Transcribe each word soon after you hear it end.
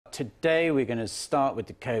Today we're going to start with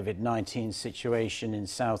the COVID-19 situation in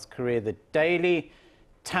South Korea. The daily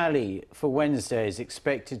tally for Wednesday is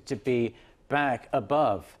expected to be back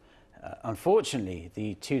above, unfortunately,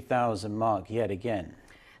 the 2,000 mark yet again.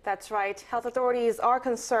 That's right. Health authorities are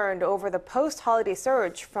concerned over the post-holiday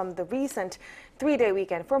surge from the recent three-day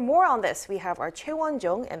weekend. For more on this, we have our Choi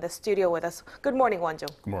Won-jong in the studio with us. Good morning, Won-jong.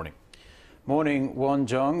 Good morning. Morning,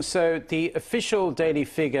 Won-jong. So the official daily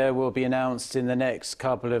figure will be announced in the next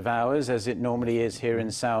couple of hours, as it normally is here in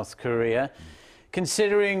South Korea.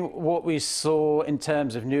 Considering what we saw in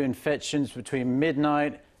terms of new infections between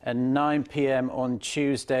midnight and 9 p.m. on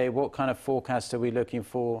Tuesday, what kind of forecast are we looking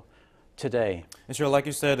for today? And sure, like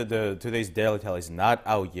you said, today's daily tally is not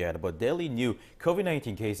out yet, but daily new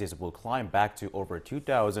COVID-19 cases will climb back to over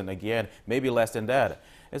 2,000 again, maybe less than that.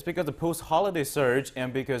 It's because of the post-holiday surge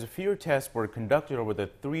and because fewer tests were conducted over the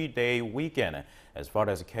three-day weekend. As far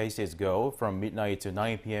as cases go, from midnight to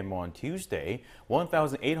 9 p.m. on Tuesday,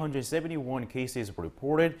 1,871 cases were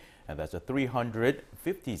reported, and that's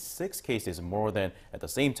 356 cases more than at the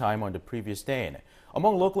same time on the previous day.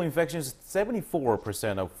 Among local infections,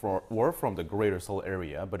 74% were from the Greater Seoul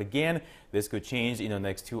area. But again, this could change in the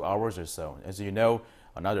next 2 hours or so. As you know,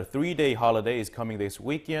 another three-day holiday is coming this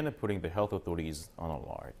weekend, putting the health authorities on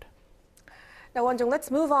alert. Now, Won-jong, let's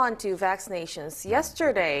move on to vaccinations.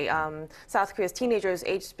 Yesterday, South Korea's teenagers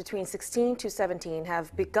aged between 16 to 17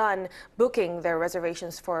 have begun booking their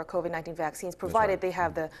reservations for COVID-19 vaccines, provided they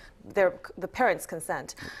have the parents'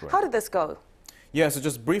 consent. Right. How did this go? Yeah, so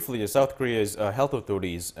just briefly, South Korea's health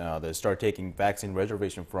authorities they start taking vaccine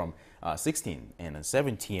reservation from 16 and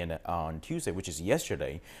 17 on Tuesday, which is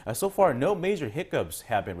yesterday. So far, no major hiccups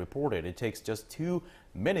have been reported. It takes just 2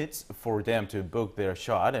 minutes for them to book their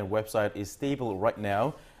shot, and website is stable right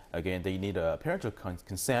now. Again, they need a parental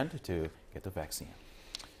consent to get the vaccine.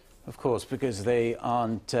 Of course, because they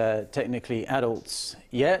aren't technically adults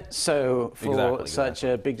yet, so for such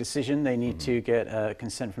a big decision, they need to get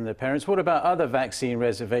consent from their parents. What about other vaccine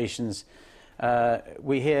reservations?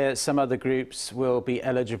 We hear some other groups will be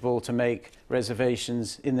eligible to make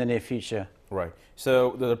reservations in the near future. Right.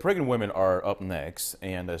 So the pregnant women are up next,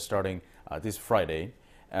 and starting this Friday.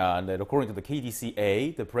 And according to the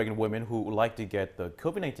KDCA, the pregnant women who would like to get the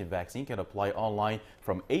COVID-19 vaccine can apply online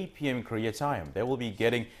from 8 p.m. Korea time. They will be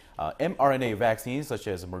getting mRNA vaccines such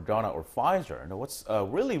as Moderna or Pfizer. Now, what's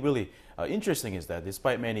really interesting is that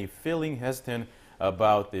despite many feeling hesitant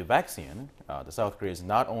about the vaccine, the South Korea is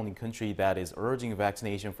not only country that is urging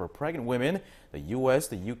vaccination for pregnant women. The U.S.,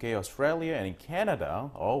 the U.K., Australia, and Canada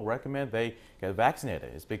all recommend they get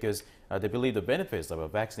vaccinated. It's because they believe the benefits of a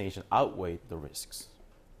vaccination outweigh the risks.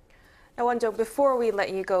 Now, Won-jong, before we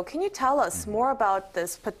let you go, can you tell us more about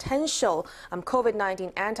this potential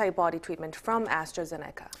COVID-19 antibody treatment from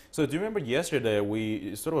AstraZeneca? So do you remember yesterday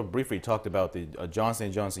we sort of briefly talked about the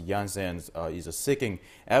Johnson & Johnson Janssen's is seeking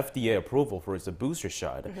FDA approval for its booster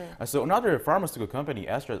shot. So another pharmaceutical company,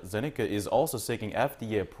 AstraZeneca, is also seeking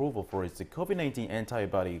FDA approval for its COVID-19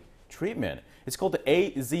 antibody treatment. It's called the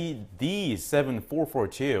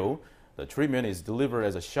AZD7442. The treatment is delivered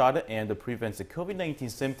as a shot and prevents the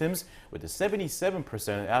COVID-19 symptoms with a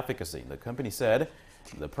 77% efficacy. The company said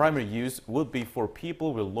the primary use would be for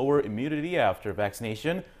people with lower immunity after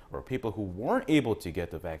vaccination or people who weren't able to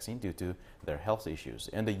get the vaccine due to their health issues.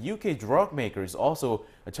 And the UK drug maker is also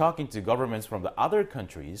talking to governments from the other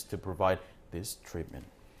countries to provide this treatment.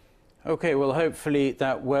 Okay, well, hopefully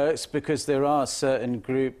that works, because there are certain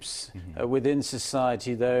groups within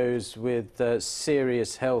society, those with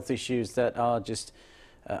serious health issues that are just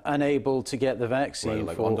unable to get the vaccine. Right,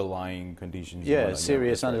 like for underlying conditions. Yeah,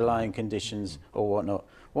 serious underlying conditions or whatnot.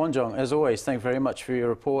 Won-jong, as always, thank you very much for your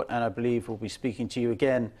report, and I believe we'll be speaking to you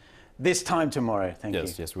again this time tomorrow. Thank you.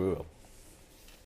 Yes, we will.